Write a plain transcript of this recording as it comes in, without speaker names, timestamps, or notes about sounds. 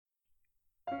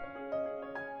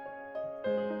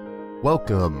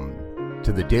Welcome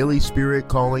to the Daily Spirit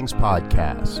Callings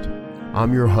Podcast.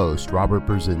 I'm your host, Robert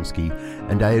Brzezinski,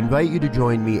 and I invite you to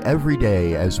join me every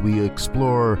day as we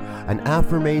explore an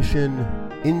affirmation,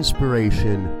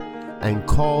 inspiration, and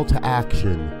call to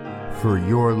action for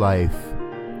your life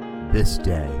this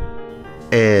day.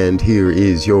 And here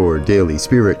is your Daily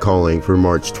Spirit Calling for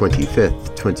March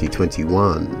 25th,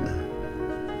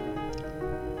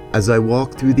 2021. As I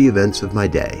walk through the events of my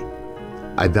day,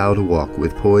 I vow to walk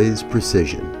with poise,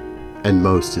 precision, and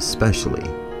most especially,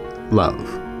 love.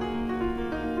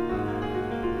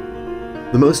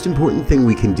 The most important thing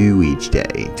we can do each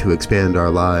day to expand our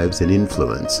lives and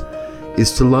influence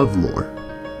is to love more.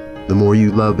 The more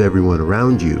you love everyone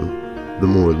around you, the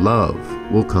more love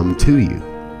will come to you.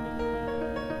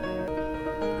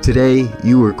 Today,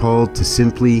 you are called to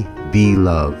simply be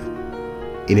love.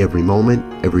 In every moment,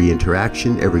 every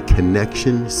interaction, every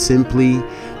connection, simply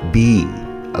be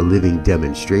a living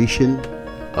demonstration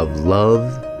of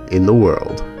love in the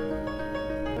world.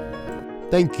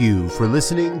 Thank you for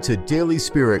listening to Daily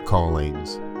Spirit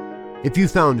Callings. If you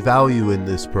found value in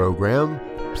this program,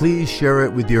 please share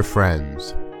it with your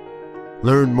friends.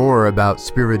 Learn more about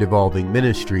Spirit Evolving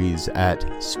Ministries at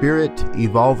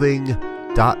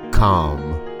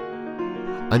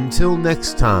spiritevolving.com. Until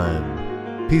next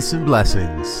time, peace and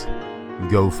blessings.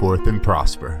 Go forth and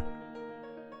prosper.